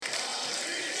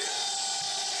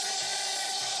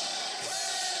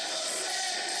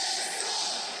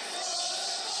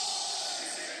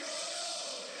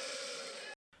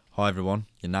Hi everyone,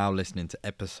 you're now listening to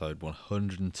episode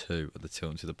 102 of the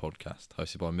Tilton to the podcast,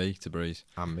 hosted by me, Tabriz.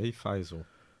 And me, Faisal.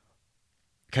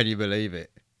 Can you believe it?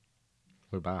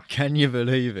 We're back. Can you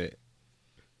believe it?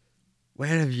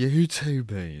 Where have you two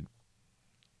been?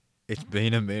 It's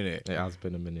been a minute. It has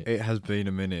been a minute. It has been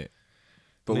a minute.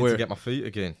 But I need to get my feet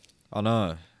again. I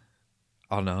know.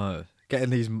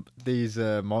 Getting these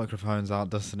microphones out,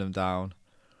 dusting them down.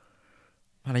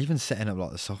 Man, even setting up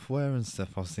like the software and stuff.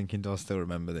 I was thinking, do I still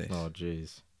remember this? Oh,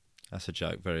 jeez. That's a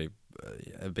joke. Very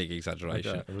a big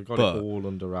exaggeration. Okay. We've got it all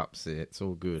under wraps here. It's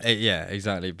all good. Yeah,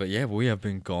 exactly. But yeah, we have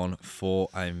been gone for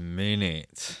a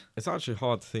minute. It's actually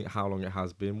hard to think how long it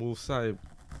has been. We'll say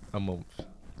a month.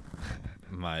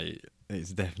 Mate,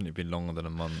 it's definitely been longer than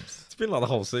a month. It's been like the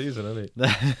whole season, hasn't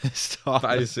it? Start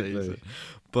Basically. the season.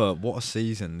 But what a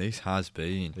season this has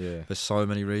been. Yeah. For so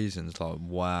many reasons. Like,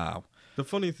 wow. The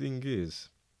funny thing is,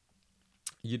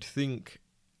 you'd think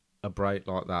a break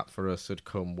like that for us would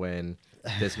come when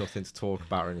there's nothing to talk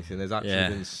about or anything. There's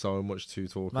actually been so much to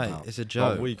talk about. Mate, it's a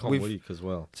joke. Like week on week as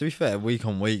well. To be fair, week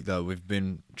on week, though, we've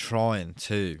been trying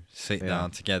to sit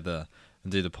down together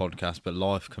and do the podcast, but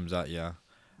life comes at you.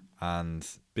 And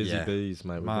busy bees,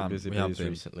 mate. We've been busy bees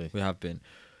recently. We have been.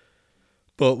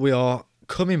 But we are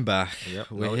coming back.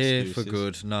 Yep, We're no here excuses. for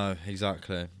good. No,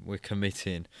 exactly. We're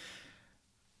committing.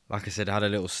 Like I said, I had a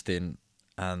little stint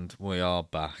and we are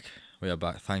back. We are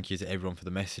back. Thank you to everyone for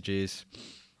the messages.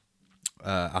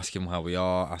 Asking how we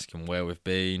are, asking where we've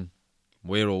been.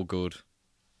 We're all good.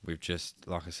 We've just,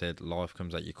 like I said, life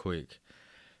comes at you quick.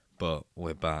 But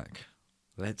we're back.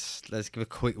 Let's give a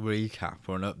quick recap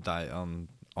or an update on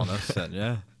us then,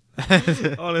 yeah?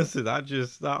 Honestly,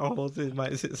 that whole thing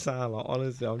makes it sound like,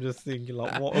 honestly, I'm just thinking,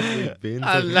 like, what have we been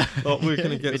to? Like, we're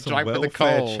going to get some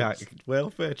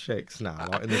welfare checks now,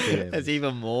 like in the DM. There's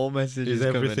even more messages Is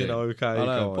coming everything in. okay, I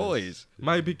know, guys? boys.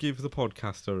 Maybe give the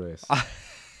podcast a rest.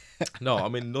 No, I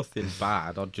mean, nothing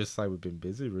bad. I'd just say we've been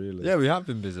busy, really. Yeah, we have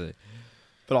been busy.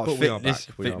 But like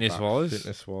fitness-wise...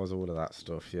 Fitness-wise, all of that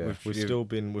stuff, yeah. We've still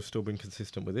been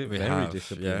consistent with it.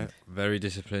 Disciplined. Yeah, very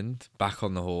disciplined. Back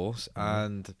on the horse.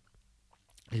 And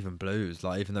even Blues,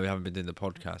 like, even though we haven't been doing the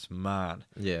podcast, man.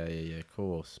 Yeah, of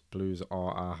course. Blues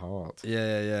are our heart.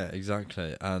 Yeah,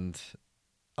 exactly. And,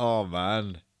 oh,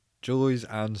 man. Joys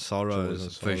and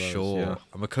sorrows, for sure. Yeah.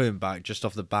 And we're coming back just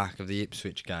off the back of the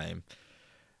Ipswich game,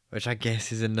 which I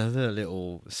guess is another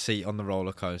little seat on the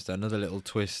roller coaster, another little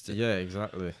twist. Yeah,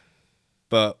 exactly.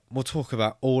 But we'll talk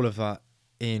about all of that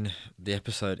in the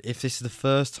episode. If this is the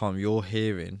first time you're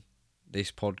hearing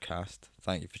this podcast,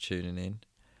 thank you for tuning in.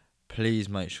 Please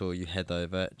make sure you head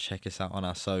over, check us out on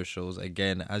our socials.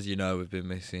 Again, as you know, we've been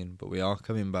missing, but we are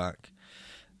coming back.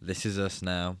 This is us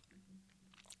now.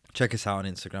 Check us out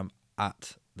on Instagram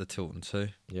at the Tilton 2.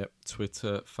 Yep,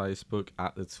 Twitter, Facebook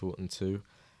at the Tilton 2.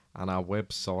 And our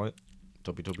website,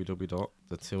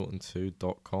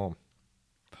 www.thetilton2.com.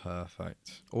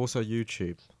 Perfect. Also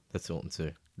YouTube, The Tilton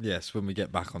 2. Yes, when we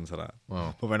get back onto that.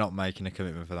 Wow. But we're not making a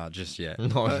commitment for that just yet.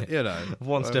 No, you know.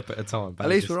 One step at a time. At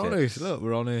least we're honest. Look,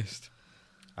 we're honest.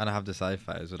 And I have to say,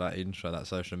 Faz, with that intro, that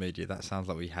social media, that sounds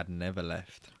like we had never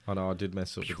left. I know, I did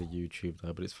mess up with the YouTube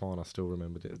though, but it's fine. I still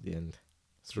remembered it at the end.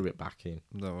 Threw it back in.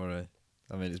 Don't worry.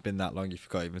 I mean, it's been that long you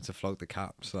forgot even to flog the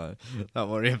cap, so don't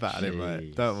worry about it,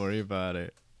 mate. Don't worry about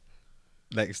it.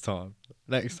 Next time.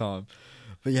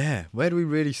 But yeah, where do we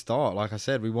really start? Like I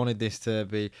said, we wanted this to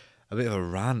be a bit of a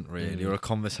rant, really, or a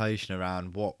conversation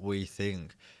around what we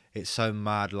think. It's so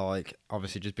mad, like,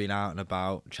 obviously just being out and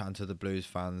about, chatting to the Blues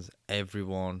fans,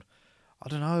 everyone. I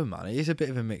don't know, man. It is a bit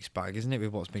of a mixed bag, isn't it,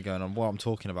 with what's been going on? What I'm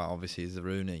talking about, obviously, is the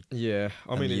Rooney. Yeah,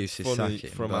 I mean, it's funny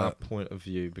sacking, from our point of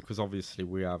view, because obviously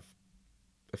we have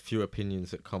a few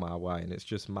opinions that come our way, and it's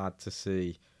just mad to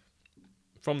see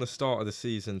from the start of the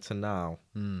season to now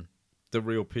the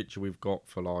real picture we've got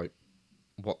for like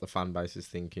what the fan base is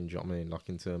thinking. Do you know what I mean? Like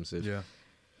in terms of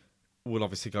we'll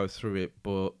obviously go through it,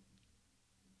 but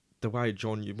the way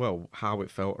how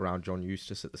it felt around John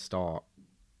Eustace at the start,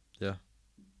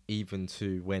 even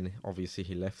to when obviously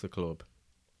he left the club,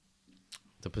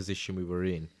 the position we were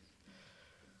in.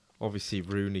 Obviously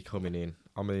Rooney coming in.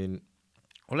 I mean.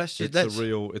 Well, it's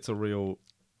a real.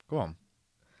 Go on.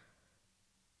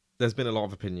 There's been a lot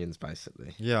of opinions,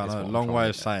 basically. Yeah, I know. Long way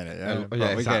of saying it. Yeah,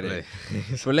 yeah, exactly. We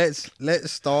get it. So let's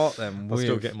start then. I'm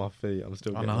still getting my feet.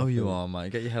 I know you are,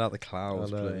 mate. Get your head out the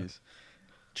clouds, please.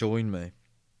 Join me.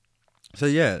 So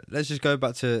yeah, let's just go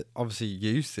back to obviously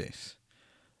Eustace.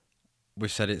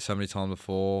 We've said it so many times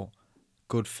before.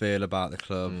 Good feel about the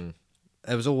club.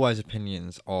 There was always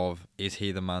opinions of, is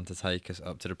he the man to take us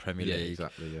up to the Premier League? Yeah,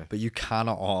 exactly, yeah. But you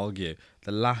cannot argue.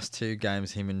 The last two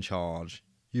games him in charge,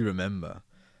 you remember.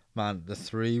 Man, the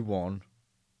 3-1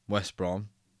 West Brom,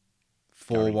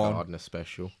 Gary 4-1. Gardner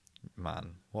special.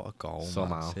 Man, what a goal,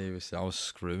 Somehow. man. Seriously, I was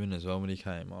screwing as well when he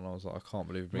came on. I was like, I can't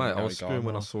believe Mate, I was screwing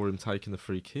when I saw him taking the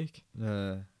free kick.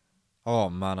 Yeah.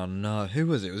 Oh, man, I know. Who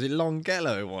was it? Was it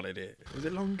Longello who wanted it? Was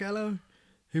it Longello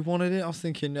who wanted it? I was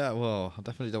thinking, yeah, well, I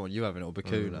definitely don't want you having it or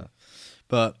Bakuna.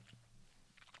 But,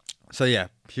 so yeah,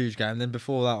 huge game. Then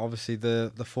before that, obviously,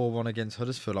 the 4-1 against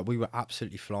Huddersfield. Like, we were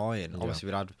absolutely flying. Yeah.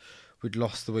 Obviously, we'd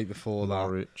lost the week before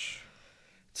Norwich.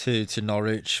 that to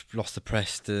Norwich, lost to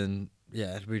Preston.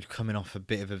 Yeah, we'd coming off a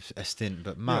bit of a stint.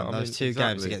 But, man, those two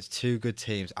games against two good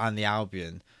teams and the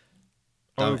Albion...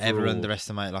 Don't ever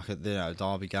underestimate like a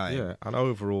derby game. Yeah, and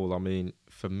overall, I mean,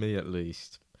 for me at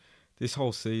least, this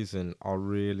whole season, I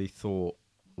really thought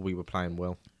we were playing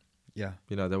well. Yeah.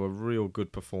 You know, there were real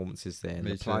good performances there. And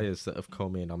the players that have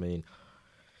come in, I mean,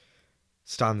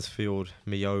 Stansfield,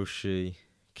 Miyoshi,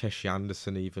 Keshi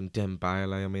Anderson even,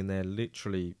 Dembele, I mean, they're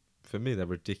literally, for me, they're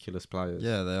ridiculous players.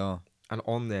 Yeah, they are. And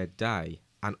on their day,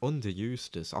 and under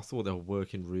Eustace, I thought they were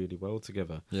working really well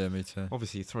together. Yeah, me too.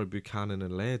 Obviously, you throw Buchanan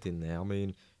and Laird in there. I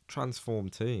mean,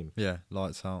 transformed team. Yeah,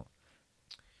 lights out.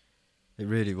 It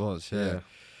really was, yeah. Yeah.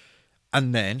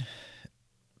 And then,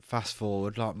 fast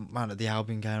forward, like, man, at the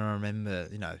Albion game, I remember,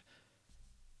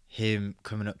 him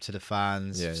coming up to the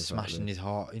fans, smashing his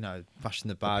heart, bashing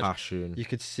the badge. The passion. You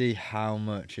could see how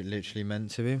much it literally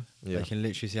meant to him. Yeah. You can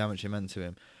literally see how much it meant to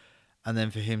him. And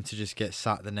then for him to just get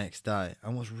sacked the next day.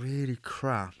 And what's really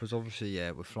crap was obviously,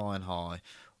 we're flying high.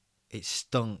 It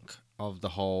stunk of the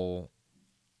whole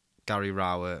Gary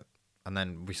Rowett. And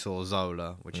then we saw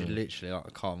Zola, which is literally like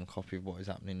a carbon copy of what is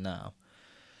happening now.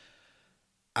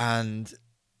 And,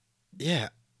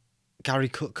 Gary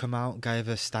Cook come out, gave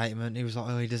a statement. He was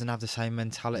like, he doesn't have the same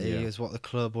mentality as what the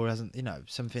club, or hasn't,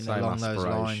 something same along those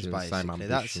lines, same basically.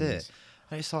 That's it.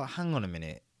 And it's like, hang on a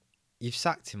minute. You've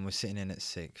sacked him. We're sitting in at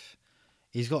 6th.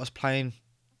 He's got us playing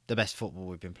the best football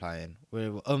we've been playing.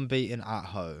 We're unbeaten at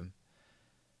home.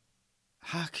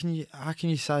 How can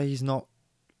you say he's not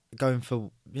going for,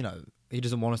 he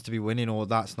doesn't want us to be winning, or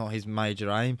that's not his major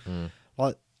aim?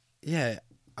 Like,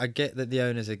 I get that the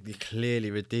owners are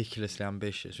clearly ridiculously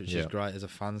ambitious, which is great as a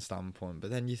fan standpoint.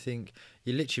 But then you think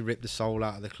you literally ripped the soul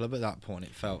out of the club at that point,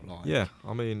 it felt like. Yeah,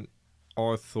 I mean,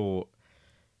 I thought,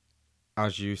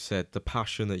 as you said, the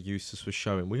passion that Eustace was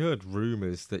showing. We heard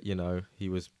rumours that, he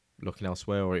was looking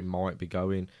elsewhere or it might be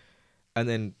going. And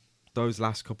then those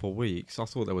last couple of weeks, I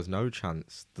thought there was no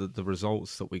chance. The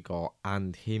results that we got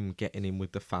and him getting in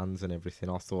with the fans and everything,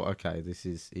 I thought, okay,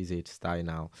 he's here to stay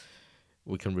now.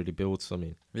 We can really build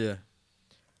something. Yeah.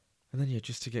 And then,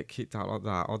 just to get kicked out like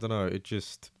that, I don't know, it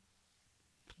just...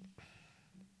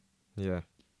 Yeah.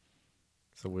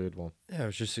 It's a weird one. Yeah,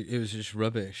 it was just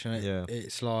rubbish. And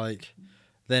it's like...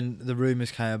 Then the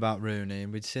rumours came about Rooney,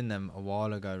 and we'd seen them a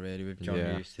while ago, really, with John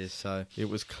Eustace. So it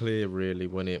was clear, really,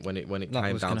 when it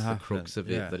came down to the crux of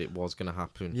it, that it was going to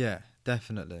happen. Yeah,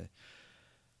 definitely.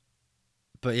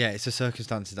 But it's the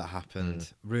circumstances that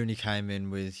happened. Rooney came in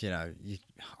with, I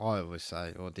always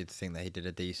say, or did think that he did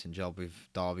a decent job with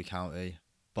Derby County,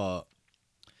 but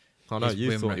I know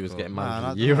you thought he was getting Man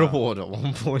of the Year award at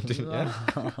one point, didn't you?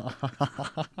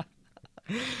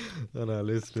 I know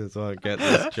listeners won't get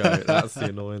this joke. That's the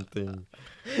annoying thing.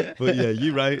 But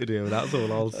you rated him. That's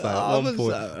all I'll say. At one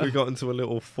point, we got into a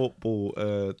little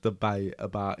football debate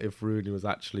about if Rooney was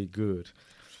actually good,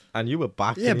 and you were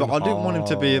backing. Yeah, but I didn't want him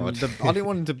to be. I didn't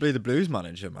want him to be the Blues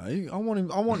manager, mate. I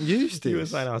want Eustace. You were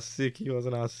saying how sick he was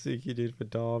and how sick he did for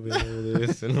Derby and all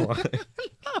this, and like.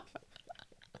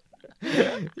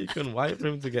 You couldn't wait for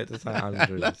him to get to St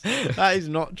Andrews. That is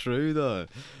not true, though.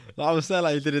 Like, I was saying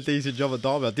he did a decent job at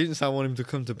Derby. I didn't say I want him to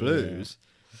come to Blues.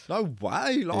 Yeah. No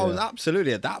way. I was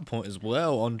absolutely at that point as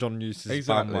well on John Eustace's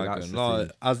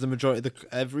bandwagon. As the majority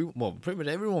of pretty much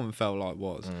everyone felt like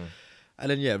was. And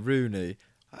then Rooney.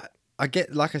 I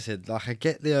get, like I said, I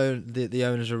get the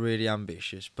owners are really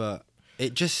ambitious, but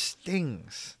it just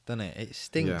stinks, doesn't it? It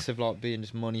stinks of being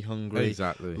just money hungry,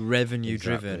 revenue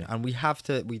driven, and we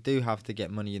do have to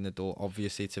get money in the door,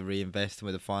 obviously, to reinvest, and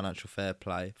with a financial fair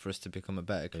play for us to become a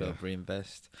better club,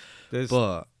 reinvest.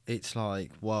 But it's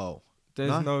like, whoa,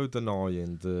 there's no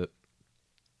denying that.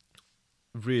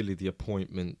 Really, the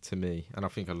appointment to me, and I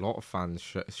think a lot of fans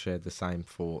shared the same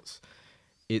thoughts.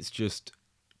 It's just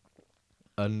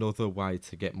another way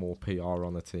to get more PR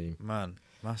on a team. Man,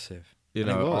 massive. I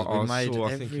saw,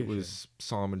 I think it was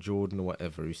Simon Jordan or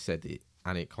whatever who said it,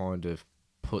 and it kind of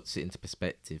puts it into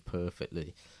perspective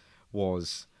perfectly,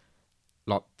 was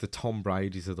like the Tom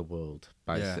Bradys of the world,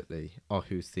 basically, are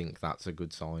who think that's a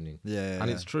good signing. And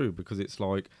it's true, because it's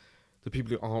like the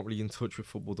people who aren't really in touch with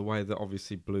football, the way that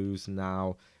obviously Blues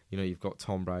now, You know, you've got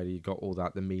Tom Brady, you've got all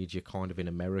that, the media kind of in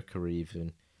America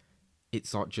even.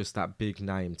 It's like just that big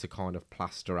name to kind of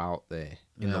plaster out there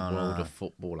in the world of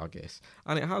football, I guess.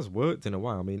 And it has worked in a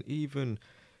way. I mean, even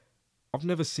I've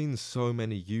never seen so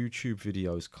many YouTube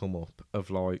videos come up of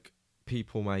like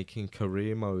people making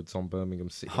career modes on Birmingham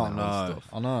City now and stuff.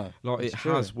 I know. Like It's it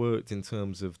true. has worked in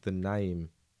terms of the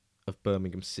name of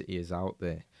Birmingham City is out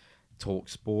there. Talk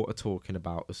Sport are talking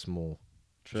about us more.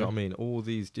 Do you know what I mean? All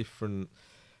these different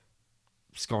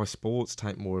Sky Sports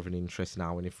take more of an interest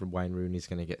now, and if Wayne Rooney's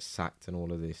going to get sacked and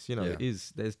all of this, you know, it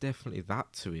is. There's definitely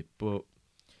that to it. But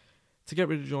to get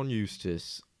rid of John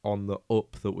Eustace on the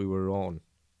up that we were on,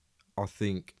 I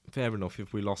think fair enough.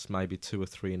 If we lost maybe 2 or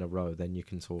 3 in a row, then you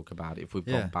can talk about it. If we've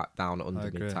gone back down under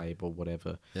mid-table,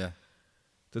 whatever. Yeah.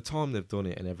 The time they've done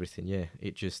it and everything,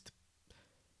 it just.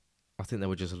 I think they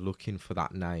were just looking for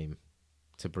that name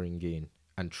to bring in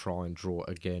and try and draw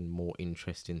again more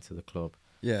interest into the club.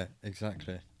 Yeah,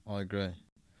 exactly. I agree.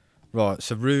 Right,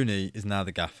 so Rooney is now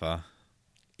the gaffer.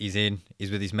 He's in.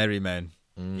 He's with his merry men.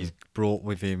 He's brought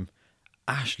with him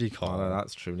Ashley Cole. Oh, no,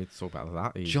 that's true. We need to talk about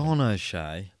that. Even. John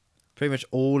O'Shea. Pretty much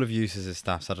all of Eustace's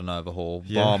staff's had an overhaul,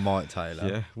 bar Mike Taylor.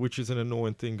 Yeah, which is an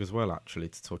annoying thing as well, actually,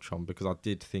 to touch on, because I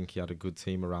did think he had a good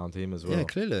team around him as well. Yeah,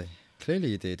 clearly. Clearly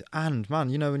you did. And, man,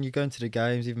 you know, when you go into the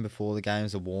games, even before the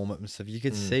games, the warm-up and stuff, you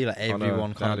could see, like,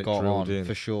 everyone kind of got on,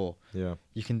 for sure. Yeah.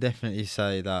 You can definitely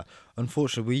say that.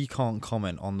 Unfortunately, we can't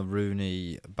comment on the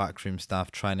Rooney backroom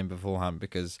staff training beforehand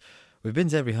because we've been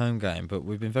to every home game, but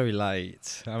we've been very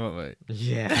late, haven't we?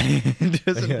 Yeah.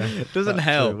 doesn't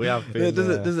help. True. We have been, it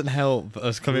doesn't help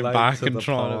us coming back and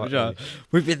trying to... You know,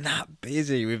 we've been that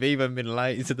busy. We've even been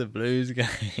late to the Blues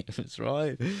games,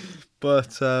 right?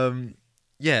 But...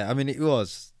 yeah, I mean, it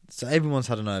was. So everyone's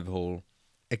had an overhaul.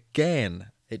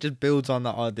 Again, it just builds on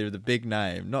that idea of the big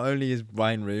name. Not only is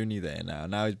Wayne Rooney there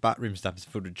now his backroom staff is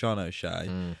filled with John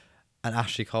O'Shea and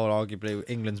Ashley Cole, arguably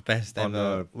England's best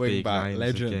ever wing-back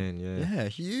legend. Again, yeah,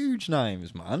 huge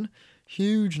names, man.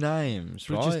 Huge names,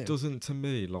 but right? it just doesn't, to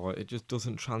me, like, it just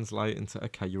doesn't translate into,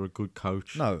 okay, you're a good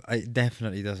coach. No, it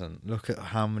definitely doesn't. Look at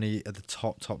how many of the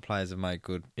top players have made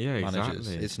good managers.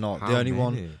 Exactly. It's not how the only many?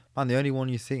 one. Man, the only one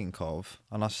you think of,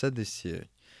 and I've said this to you,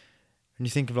 when you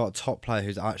think of like a top player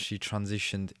who's actually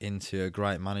transitioned into a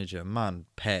great manager, man,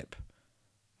 Pep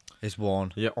is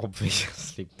one. Yeah,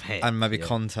 obviously Pep. And maybe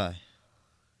Conte.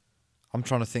 I'm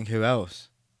trying to think who else.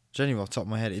 Genuinely off the top of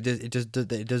my head,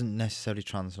 it doesn't necessarily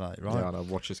translate, right? Yeah, I know.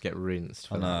 Watch us get rinsed.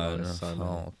 For I know. That so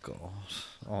oh God.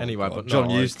 Oh, anyway, God. but John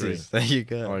no, Eustace. There you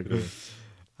go. I agree.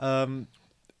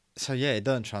 So yeah, it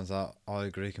doesn't translate. I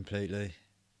agree completely.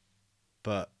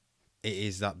 But it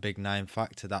is that big name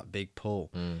factor, that big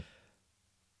pull.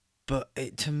 But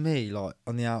it, to me, like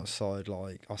on the outside,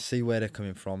 like I see where they're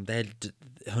coming from. They're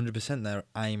 100% their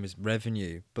aim is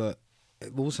revenue, but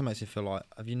it also makes you feel like,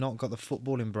 have you not got the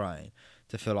footballing brain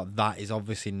to feel like that is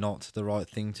obviously not the right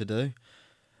thing to do?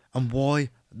 And why?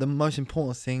 The most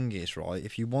important thing is, right,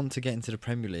 if you want to get into the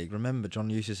Premier League, remember, John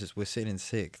Eustace, we're sitting in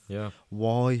 6th. Yeah.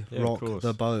 Why rock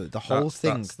the boat? The whole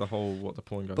thing. That's the whole, what the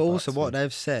point goes But also back to. what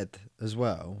they've said as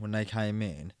well, when they came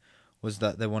in, was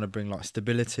that they want to bring like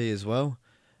stability as well.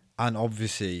 And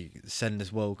obviously send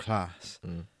us world class.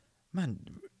 Man,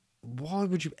 why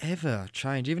would you ever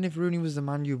change? Even if Rooney was the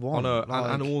man you want. I know,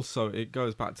 like, and also it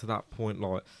goes back to that point,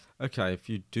 like, okay, if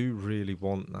you do really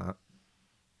want that,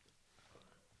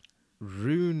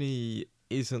 Rooney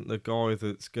isn't the guy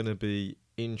that's going to be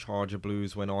in charge of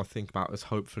Blues when I think about us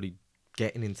hopefully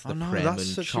getting into the Prem that's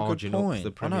and such a good charging up point.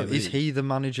 the Premier League. Is he the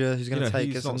manager who's going to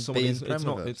take us and be in Prem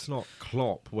with us? It's not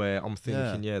Klopp where I'm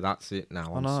thinking, yeah, that's it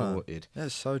now, I'm sorted. Yeah,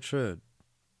 it's so true.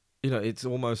 You know, it's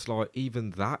almost like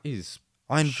even that is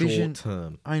short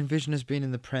term. I envision us being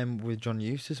in the Prem with John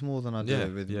Eustace more than I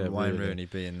do with Wayne Rooney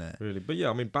being there. Really, but yeah,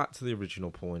 I mean, back to the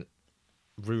original point.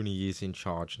 Rooney is in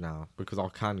charge now because I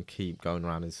can keep going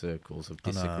around in circles of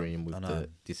disagreeing with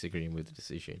the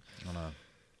decision. I know.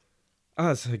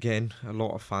 As again, a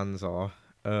lot of fans are,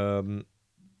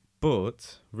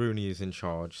 but Rooney is in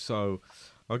charge. So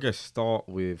I guess start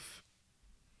with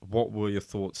what were your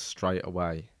thoughts straight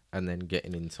away, and then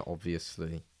getting into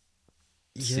obviously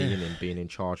seeing him being in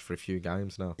charge for a few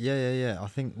games now. Yeah. I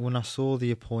think when I saw the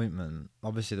appointment,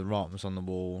 obviously the writing was on the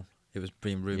wall. It was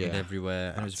being rumoured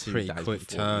everywhere, and it was a pretty quick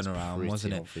turnaround,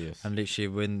 wasn't it? Obvious. And literally,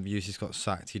 when Eustace got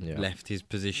sacked, he'd left his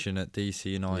position at DC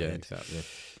United. Yeah, exactly.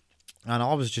 And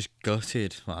I was just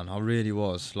gutted, man. I really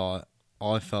was. Like,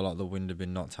 I felt like the wind had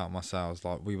been knocked out of my sails.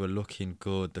 Like, we were looking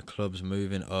good. The club's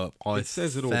moving up. It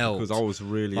says it all because I was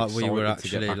really excited we were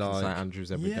actually to get back to St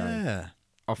Andrews every game.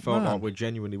 I felt like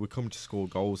we're coming to score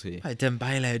goals here. Like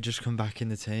Dembele had just come back in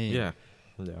the team. Yeah.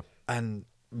 And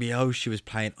Miyoshi was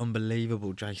playing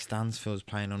unbelievable. Jay Stansfield was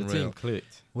playing The unreal. team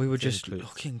clicked. We were The team just clicked.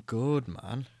 looking good,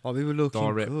 man. Like, we were looking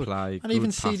Direct good. play, And good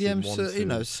even passing, CDM,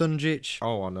 1-2. Sunjic,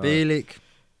 Oh, I know. Bielik.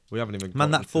 We haven't even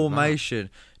Man, gotten that to formation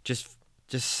just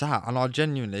sat. And I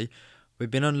genuinely,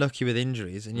 we've been unlucky with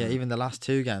injuries. And yet even the last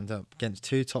 2 games against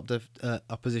 2 top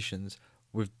oppositions,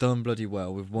 we've done bloody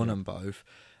well. We've won them both.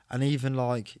 And even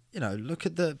like, look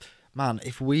at the... Man,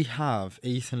 if we have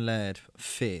Ethan Laird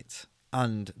fit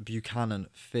and Buchanan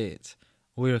fit,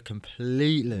 we're a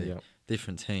completely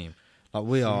different team. Like,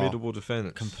 we are formidable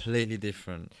defence. completely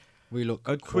different. We look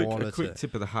A quality. quick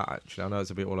tip of the hat, actually. I know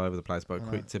it's a bit all over the place, but a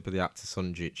quick tip of the hat to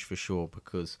Sunjic for sure,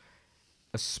 because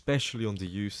especially under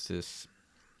Eustace,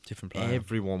 Different player.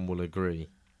 everyone will agree.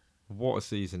 What a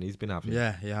season he's been having.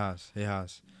 Yeah, he has.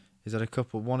 He's had a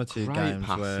 1 or 2 Great games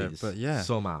passes, but yeah.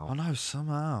 somehow. I know,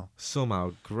 somehow.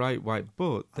 Somehow, great weight.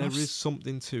 But And there is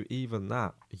something to even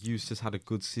that. Eustace had a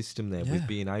good system there with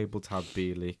being able to have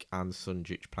Bielik and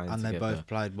Sunjic playing And together. they both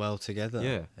played well together.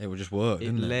 Yeah. It would just work,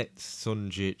 didn't it? It lets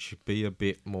Sunjic be a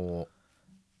bit more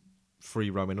free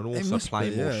roaming and also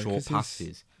play more short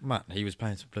passes. Man, he was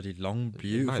playing some bloody long,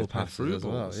 beautiful passes as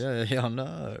well. Balls.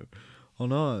 Yeah, I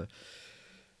know.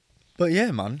 But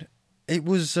yeah, man, it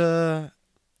was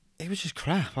just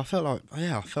crap. I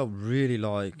felt really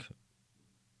like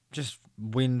just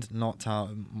wind knocked out,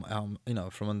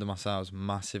 from under my sails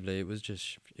massively. It was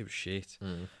shit.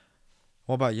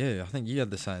 What about you? I think you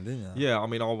had the same, didn't you? Yeah, I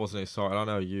mean, I wasn't excited. I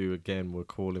know you, again, were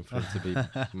calling for him to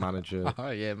be manager. Oh,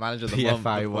 yeah, manager of the month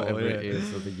PFA, before, whatever it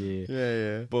is of the year.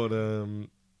 Yeah. But,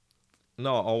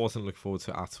 no, I wasn't looking forward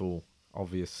to it at all,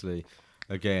 obviously.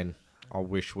 Again, I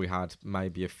wish we had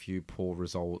maybe a few poor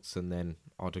results and then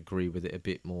I'd agree with it a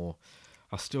bit more.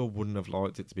 I still wouldn't have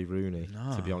liked it to be Rooney,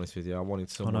 to be honest with you. I wanted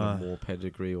someone of more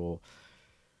pedigree, or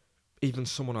even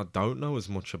someone I don't know as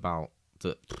much about.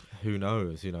 That, who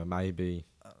knows, maybe...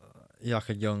 like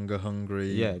a younger,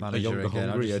 hungry manager a younger, again.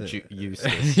 hungry Eustace,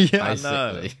 basically. I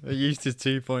know. A Eustace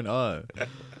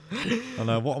 2.0. I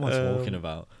know, what am I talking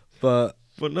about? But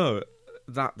no,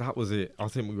 that was it. I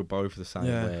think we were both the same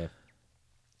where...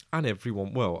 And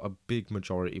everyone, well, a big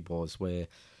majority was where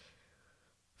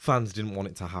fans didn't want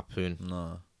it to happen.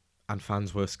 No. And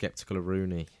fans were sceptical of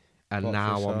Rooney. And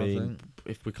now, I mean,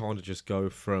 if we kind of just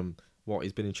go from... What,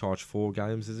 he's been in charge 4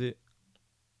 games, is it?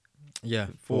 Yeah,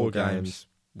 4 games.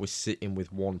 We're sitting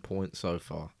with 1 point so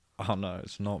far. Oh no,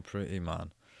 it's not pretty,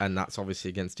 man. And that's obviously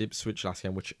against Ipswich last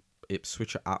game, which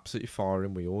Ipswich are absolutely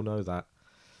firing. We all know that.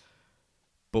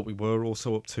 But we were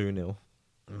also up 2-0.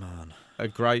 Man. A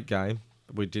great game.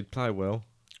 We did play well.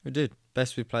 We did.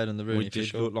 Best we played on the Rooney. We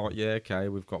did look like, okay,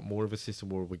 we've got more of a system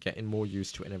where we're getting more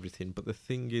used to it and everything. But the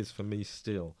thing is, for me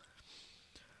still,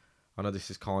 I know this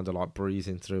is kind of like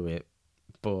breezing through it,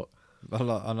 but... I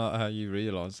know how you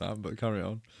realise that, but carry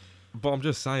on. But I'm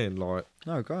just saying, like...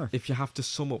 No, go. If you have to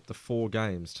sum up the 4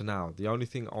 games to now, the only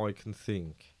thing I can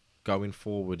think going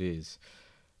forward is...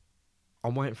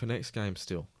 I'm waiting for next game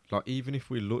still. Like, even if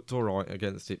we looked alright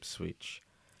against Ipswich,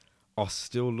 I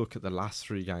still look at the last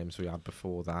 3 games we had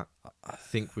before that. I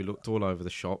think we looked all over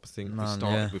the shop. I think we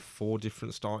started with 4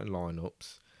 different starting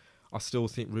lineups. I still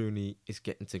think Rooney is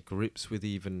getting to grips with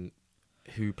even...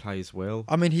 who plays well.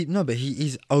 I mean, he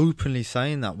is openly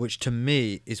saying that, which to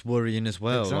me is worrying as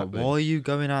well. Exactly. Like, why are you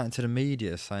going out into the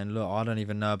media saying, look, I don't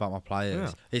even know about my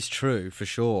players? Yeah. It's true, for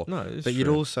sure. No, it's but true. you'd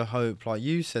also hope, like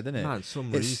you said, didn't it? Man,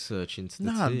 some research into the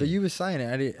team. No, but you were saying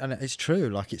it, and it's true.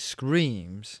 Like, it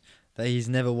screams that he's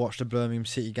never watched a Birmingham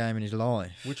City game in his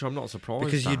life. Which I'm not surprised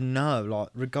because at. you'd know, like,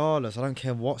 regardless, I don't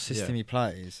care what system he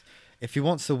plays, if he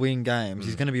wants to win games,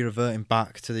 he's going to be reverting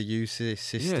back to the UC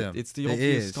system. Yeah, it's the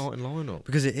obvious starting lineup.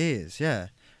 Because it is, yeah.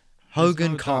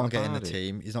 Hogan can't get in the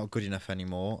team. He's not good enough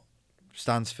anymore.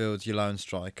 Stansfield's your lone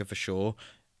striker for sure.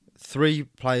 3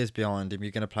 players behind him.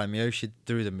 You're going to play Miyoshi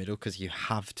through the middle because you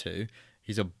have to.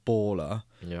 He's a baller.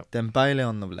 Yep. Then Bailey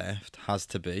on the left has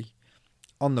to be.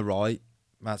 On the right,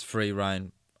 that's free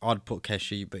reign. I'd put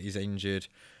Keshi, but he's injured.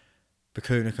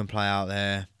 Bakuna can play out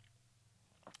there.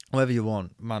 Whatever you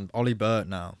want. Man, Ollie Burt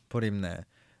now. Put him there.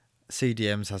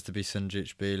 CDMs has to be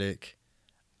Sunjic, Bielik.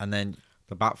 And then...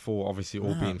 The back 4, obviously,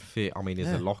 all being fit, I mean, is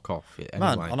a lock-off. Anyway,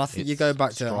 man, and I think you go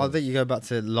back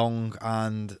to Long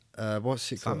and... what's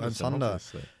it called? And Sander.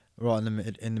 Right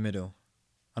in the middle.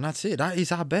 And that's it. That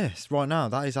is our best. Right now,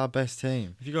 that is our best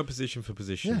team. If you go position for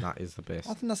position, that is the best.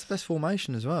 I think that's the best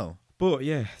formation as well. But,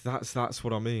 yeah, that's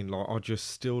what I mean. Like, I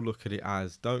just still look at it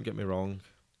as, don't get me wrong,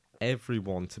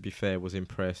 everyone, to be fair, was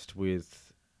impressed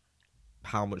with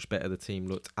how much better the team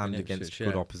looked and against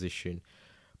good opposition.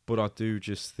 But I do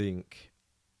just think,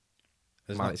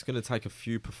 it's going to take a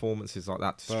few performances like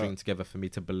that to string together for me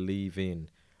to believe in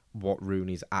what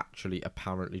Rooney's actually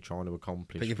apparently trying to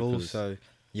accomplish. But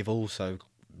you've also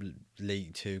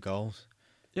leaked 2 goals.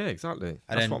 Yeah, exactly. And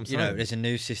That's then, what I'm saying. There's a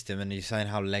new system, and you're saying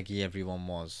how leggy everyone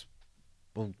was.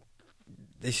 Well,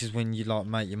 this is when you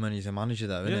make your money as a manager,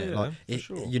 though, isn't it? For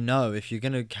sure. If you're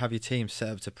gonna have your team set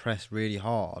up to press really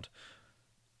hard,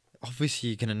 obviously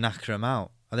you're gonna knacker them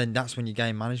out, and then that's when your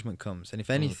game management comes. And if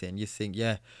anything, you think,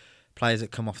 players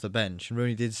that come off the bench, and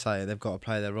Rooney did say they've got to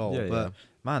play their role, but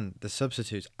man, the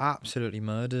substitutes absolutely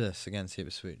murdered us against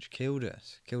Ipswich, killed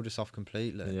us off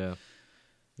completely.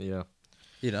 Yeah.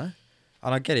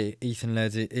 And I get it, Ethan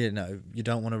Laird's, you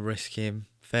don't want to risk him,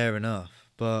 fair enough,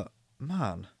 but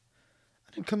man,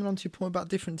 and then coming on to your point about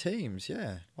different teams,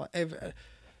 it's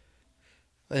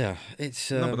no,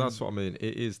 but that's what I mean.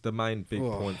 It is the main big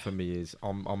point for me is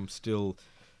I'm still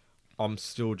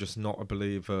just not a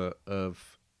believer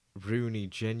of Rooney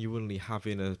genuinely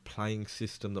having a playing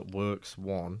system that works.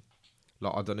 One,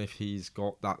 like, I don't know if he's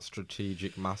got that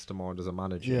strategic mastermind as a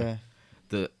manager. Yeah.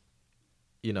 That,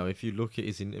 if you look at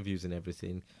his interviews and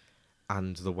everything,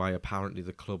 and the way apparently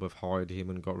the club have hired him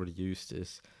and got rid of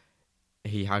Eustace,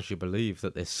 he has you believe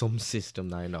that there's some system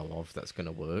they know of that's going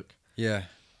to work. Yeah.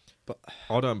 But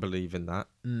I don't believe in that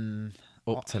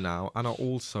up to now. And I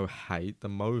also hate, the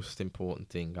most important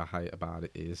thing I hate about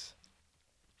it is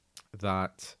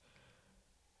that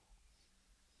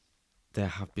there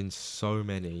have been so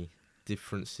many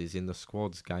differences in the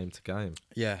squads game to game.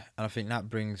 Yeah, and I think that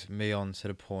brings me on to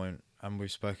the point, and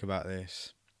we've spoke about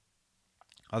this.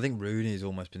 I think Rooney's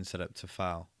almost been set up to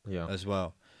fail as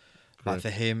well. Like, for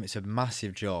him, it's a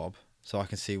massive job, so I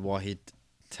can see why he'd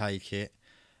take it,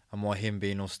 and why him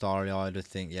being all starry-eyed would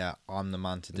think, I'm the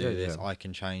man to do this, I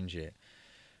can change it.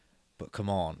 But come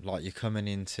on, you're coming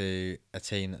into a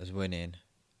team that is winning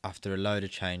after a load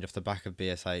of change off the back of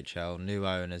BSHL, new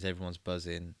owners, everyone's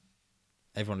buzzing.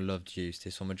 Everyone loved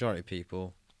Eustace, or majority of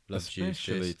people loved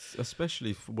Eustace.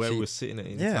 Especially where we're sitting at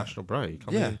international break.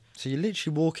 I mean, so you're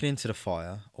literally walking into the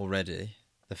fire already.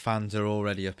 The fans are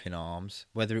already up in arms.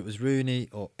 Whether it was Rooney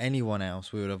or anyone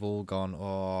else, we would have all gone,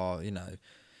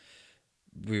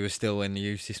 we were still in the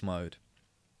Eustace mode.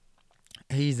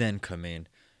 He's then come in.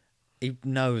 He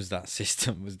knows that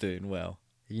system was doing well.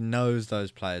 He knows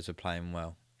those players were playing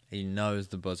well. He knows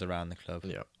the buzz around the club.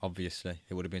 Yeah. Obviously,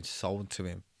 it would have been sold to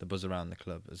him, the buzz around the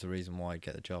club, as the reason why he'd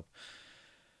get the job.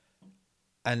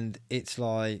 And it's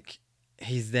like,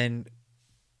 he's then...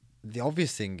 The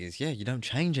obvious thing is, you don't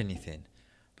change anything.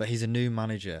 But he's a new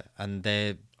manager, and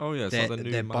they're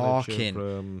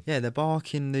barking. They're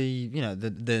barking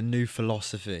the new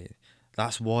philosophy.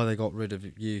 That's why they got rid of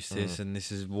Eustace, and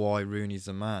this is why Rooney's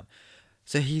the man.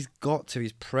 So he's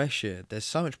he's pressured. There's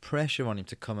so much pressure on him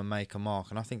to come and make a mark,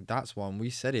 and I think that's why. And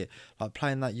we said it, like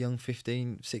playing that young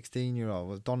 15,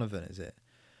 16-year-old, Donovan, is it?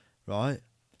 Right?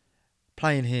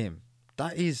 Playing him,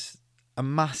 that is a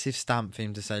massive stamp for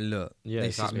him to say, look,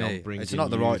 this is me. It's not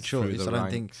the right choice. I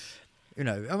don't think...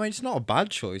 it's not a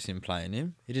bad choice in playing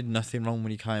him. He did nothing wrong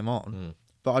when he came on.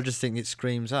 But I just think it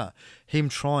screams at him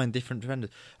trying different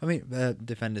defenders.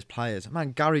 Players.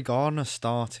 Man, Gary Gardner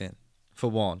starting,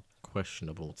 for one.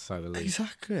 Questionable, to say the least.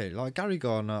 Exactly. Like, Gary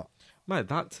Gardner... Mate,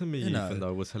 that to me, even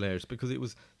though, was hilarious, because it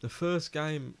was the first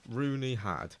game Rooney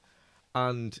had,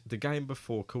 and the game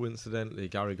before, coincidentally,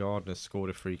 Gary Gardner scored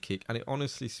a free kick, and it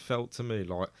honestly felt to me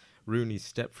like Rooney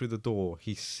stepped through the door,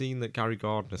 he's seen that Gary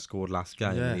Gardner scored last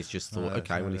game, and he's just thought,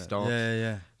 when he starts.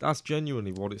 Yeah. That's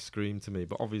genuinely what it screamed to me,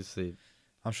 but obviously...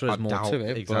 I'm sure there's more to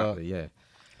it. Exactly,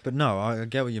 But no, I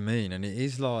get what you mean, and it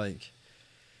is like...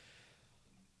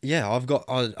 Yeah, I've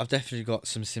definitely got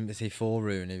some sympathy for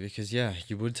Rooney, because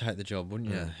you would take the job,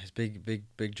 wouldn't you? It's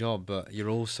big job, but you're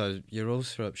also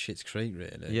up shit's creek,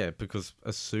 really. Yeah, because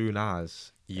as soon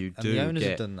as you do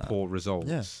get poor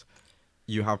results,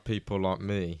 you have people like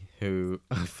me who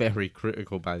are very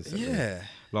critical, basically. Yeah,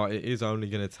 like, it is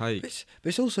only going to take. But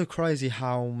it's also crazy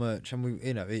how much, and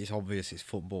it's obvious it's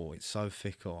football. It's so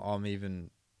fickle. I'm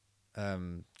even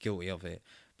guilty of it,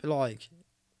 but like.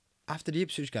 After the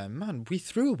Ipswich game, man, we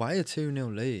threw away a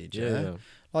 2-0 lead, yeah?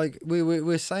 Like,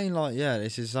 we're saying, like,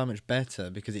 this is so much better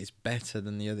because it's better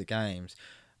than the other games.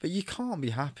 But you can't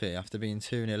be happy after being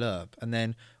 2-0 up. And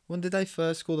then, when did they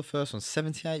first score the first one?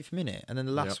 78th minute. And then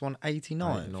the last one,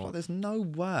 89th. Like, there's no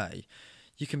way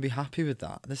you can be happy with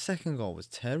that. The second goal was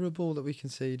terrible that we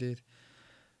conceded.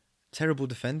 Terrible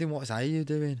defending. What is AU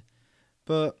doing?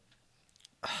 But...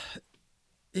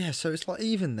 Yeah, so it's like,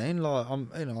 even then, like,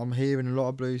 I'm hearing a lot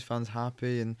of Blues fans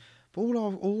happy, but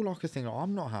all I could think, like,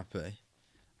 I'm not happy.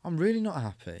 I'm really not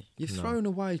happy. You've thrown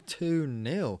away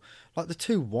 2-0. Like, the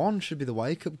 2-1 should be the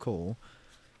wake up call.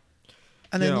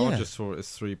 And then, I just saw it as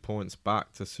 3 points back.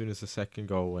 As soon as the second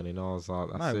goal went in, I was like,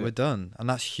 that's it. We're done. And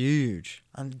that's huge.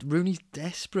 And Rooney's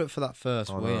desperate for that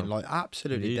first win. Like,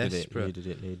 absolutely desperate.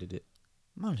 Needed it.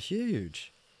 Man,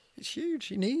 huge. It's huge.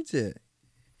 He needs it.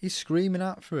 He's screaming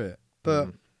out for it. But,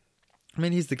 I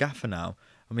mean, he's the gaffer now.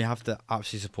 And we have to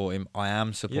absolutely support him. I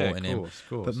am supporting him. Of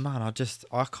course. But, man,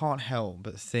 I can't help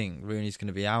but think Rooney's going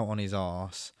to be out on his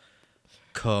arse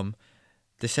come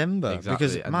December. Exactly.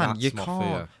 Because, and man, you my can't.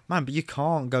 fear. Man, but you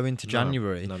can't go into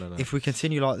January No. if we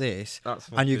continue like this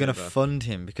That's my and you're fear, going to though. fund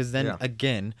him. Because then,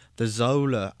 again, the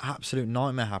Zola absolute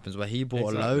nightmare happens where he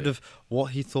bought a load of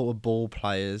what he thought were ball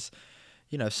players.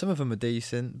 You know, some of them are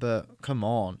decent, but come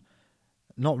on.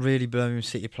 Not really Birmingham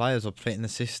City players or fitting the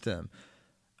system.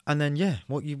 And then,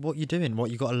 what you doing?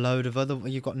 You got a load of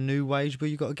you got new wage, but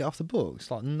you got to get off the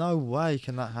books. Like, no way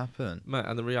can that happen. Mate,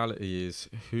 and the reality is,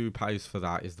 who pays for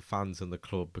that is the fans and the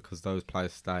club, because those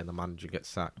players stay and the manager gets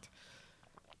sacked.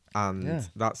 And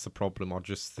that's the problem. I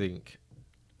just think,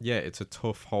 it's a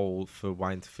tough hole for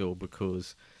Wayne to fill,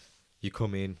 because you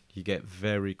come in, you get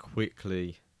very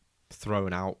quickly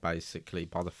thrown out, basically,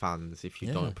 by the fans if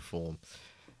you don't perform.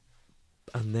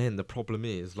 And then the problem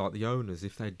is, like, the owners,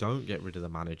 if they don't get rid of the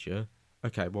manager,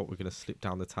 okay, we're going to slip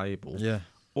down the table. Yeah.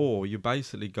 Or you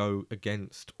basically go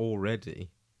against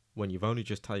already, when you've only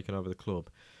just taken over the club,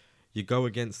 you go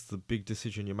against the big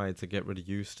decision you made to get rid of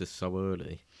Eustace so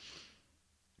early,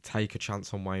 take a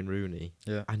chance on Wayne Rooney,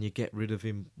 and you get rid of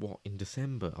him, in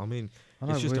December? I mean,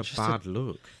 it's just a bad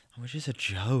look. We're just a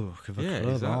joke of a club,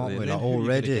 exactly. aren't we? Like,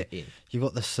 already, you've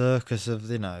got the circus of,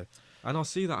 And I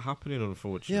see that happening,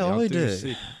 unfortunately. Yeah, I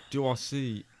do. Do I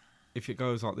see, if it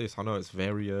goes like this, I know it's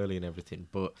very early and everything,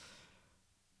 but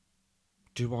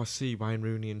do I see Wayne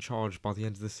Rooney in charge by the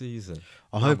end of the season?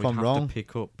 I hope I'm wrong. To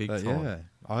pick up big time. Yeah,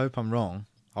 I hope I'm wrong.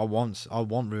 I want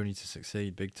Rooney to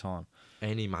succeed big time.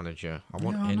 Any manager. I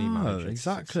want any manager.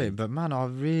 Exactly. But, man, I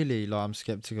really, I'm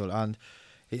sceptical. And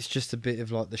it's just a bit of,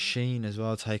 the sheen as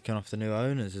well, taken off the new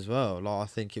owners as well. I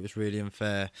think it was really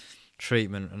unfair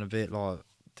treatment and a bit,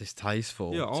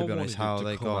 distasteful, to be honest, how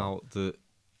they got out that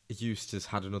Eustace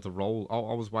had another role.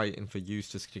 I was waiting for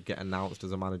Eustace to get announced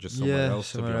as a manager somewhere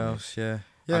else.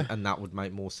 And that would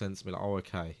make more sense to me. Like,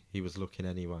 okay, he was looking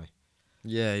anyway.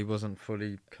 Yeah, he wasn't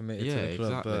fully committed to the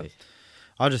club. Exactly.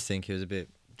 But I just think it was a bit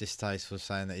distasteful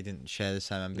saying that he didn't share the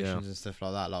same ambitions and stuff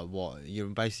like that. Like, what? You're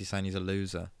basically saying he's a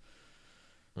loser.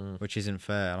 Which isn't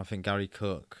fair, and I think Gary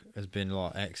Cook has been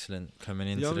excellent coming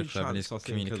into the club, and his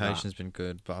communication's been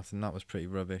good. But I think that was pretty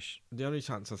rubbish. The only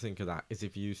chance I think of that is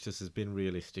if Eustace has been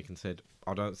realistic and said,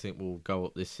 "I don't think we'll go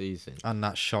up this season," and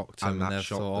that shocked them, and they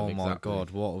thought, "Oh my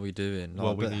God, what are we doing?"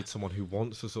 Well, we need someone who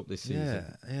wants us up this season.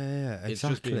 Yeah, exactly. It's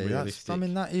just being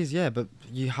realistic. That is, but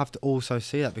you have to also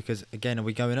see that, because again, are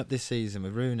we going up this season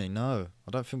with Rooney? No,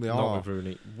 I don't think we are. Not with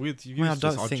Rooney. With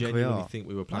Eustace, I genuinely think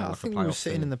we were playing like a playoff team. I think we were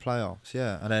sitting in the playoffs,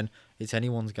 and then it's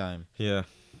anyone's game. Yeah.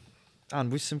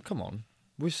 And with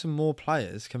some more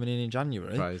players coming in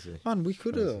January. Crazy. Man, we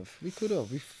could have. We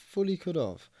fully could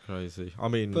have. Crazy. I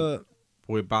mean, but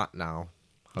we're back now,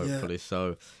 hopefully.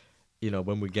 So,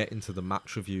 when we get into the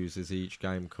match reviews as each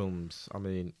game comes, I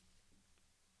mean,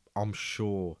 I'm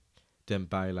sure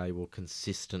Dembele will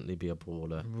consistently be a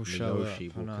baller.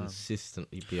 Miyoshi will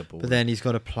consistently be a baller. But then he's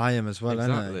got to play him as well,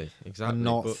 Exactly. And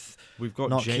not, but we've got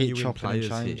not keep genuine chopping and players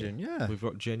changing. here. Yeah. We've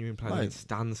got genuine players. I mean,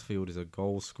 Stansfield is a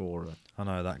goal scorer. I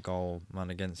know that goal,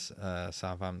 man, against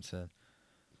Southampton.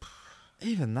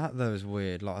 Even that, though, is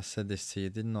weird. Like I said this to you,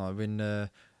 didn't I? When there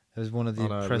was one of the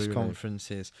press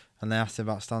conferences, and they asked him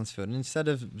about Stansfield, and instead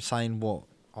of saying what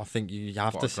I think you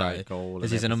have to say,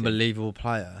 is he's an unbelievable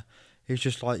player, he was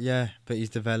just like, but he's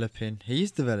developing.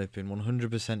 He's developing,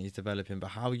 100% he's developing. But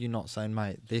how are you not saying,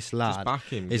 mate, this lad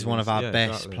is one of our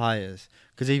best players?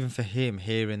 Because even for him,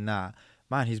 hearing that,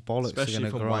 man, his bollocks are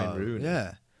going to grow. Wayne Rooney.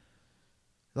 Yeah.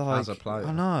 As a player.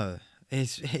 I know.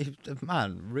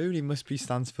 Man, Rooney must be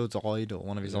Stansfield's idol,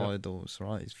 one of his idols,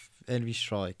 right? He's every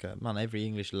striker. Man, every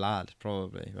English lad,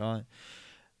 probably, right?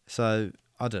 So,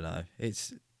 I don't know. I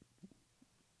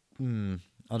don't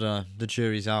know. The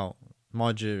jury's out.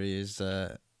 My jury is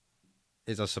I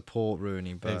support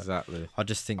Rooney, but exactly. I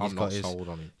just think he's got his. I'm not sold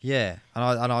on him. Yeah,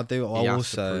 and I do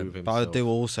also, but I do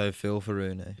also feel for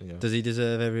Rooney. Yeah. Does he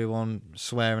deserve everyone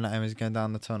swearing at him as he's going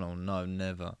down the tunnel? No,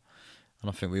 never. And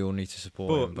I think we all need to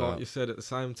support him. But like you said, at the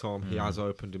same time, he has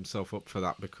opened himself up for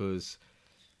that, because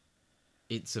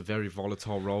it's a very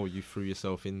volatile role you threw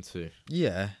yourself into.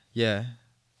 Yeah,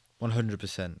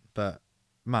 100%. But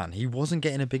man, he wasn't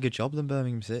getting a bigger job than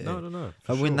Birmingham City. No.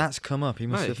 But when that's come up, he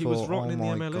must have thought, he was rocking in the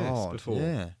MLS God, before.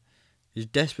 Yeah. He's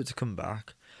desperate to come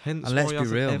back. Hence And why let's he be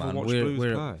hasn't real, ever man. watched We're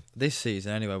Blues play. this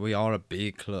season anyway. We are a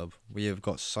big club. We have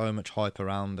got so much hype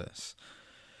around us.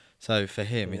 So for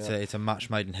him, it's a match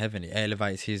made in heaven. It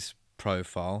elevates his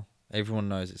profile. Everyone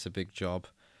knows it's a big job.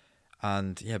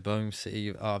 And yeah, Birmingham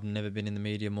City, I've never been in the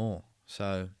media more.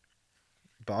 So,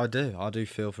 but I do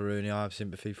feel for Rooney. I have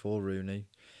sympathy for Rooney.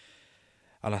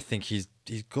 And I think he's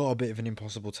got a bit of an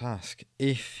impossible task.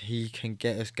 If he can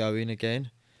get us going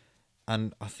again,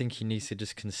 and I think he needs to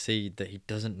just concede that he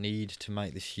doesn't need to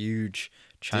make this huge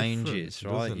changes,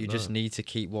 right? You just need to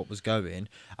keep what was going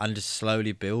and just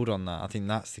slowly build on that. I think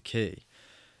that's the key.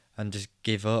 And just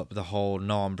give up the whole,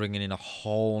 no, I'm bringing in a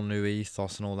whole new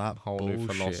ethos and all that Whole bullshit. new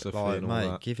philosophy like, and all mate,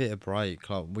 that. give it a break.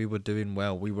 Like, we were doing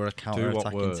well. We were a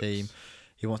counter-attacking team.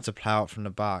 He wants to play out from the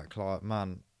back. Like,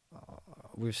 man,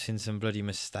 we've seen some bloody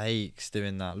mistakes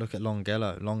doing that. Look at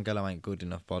Longello. Longello ain't good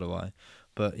enough, by the way.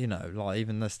 But, you know, like,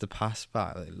 even that's the pass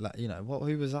back. Like, you know,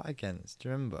 who was that against? Do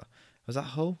you remember? Was that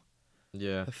Hull?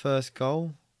 Yeah. The first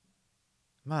goal?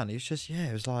 Man, it was just,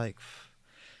 it was like,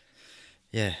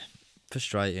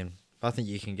 frustrating. But I think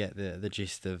you can get the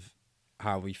gist of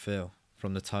how we feel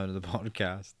from the tone of the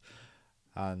podcast.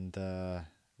 And,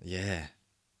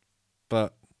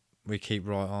 But we keep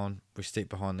right on. We stick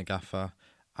behind the gaffer.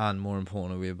 And more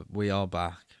importantly, we are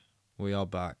back. We are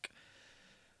back.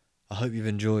 I hope you've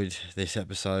enjoyed this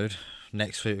episode.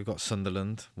 Next week we've got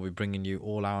Sunderland. We'll be bringing you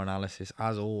all our analysis,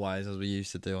 as always, as we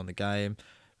used to do on the game.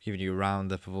 Giving you a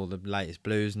roundup of all the latest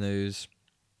Blues news.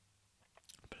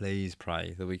 Please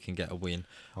pray that we can get a win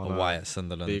away at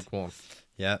Sunderland. Big one.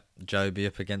 Yeah, Joby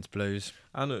up against Blues.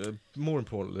 And more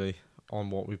importantly, on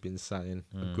what we've been saying,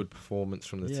 a good performance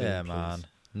from the team. Yeah, man.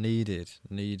 Needed.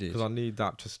 Because I need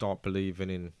that to start believing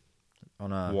in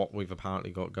what we've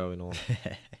apparently got going on.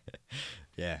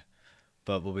 Yeah.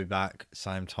 But we'll be back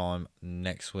same time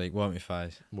next week, won't we,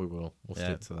 Faze? We will. We'll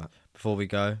stick to that. Before we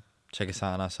go, check us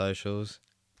out on our socials.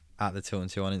 At The Tilton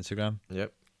 2 on Instagram.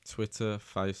 Yep. Twitter,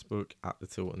 Facebook, at The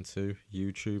Tilton 2.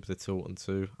 YouTube, The Tilton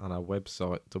 2. And our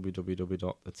website,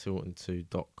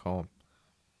 www.thetilton2.com.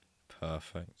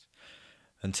 Perfect.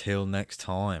 Until next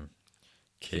time,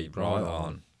 keep right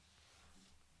on.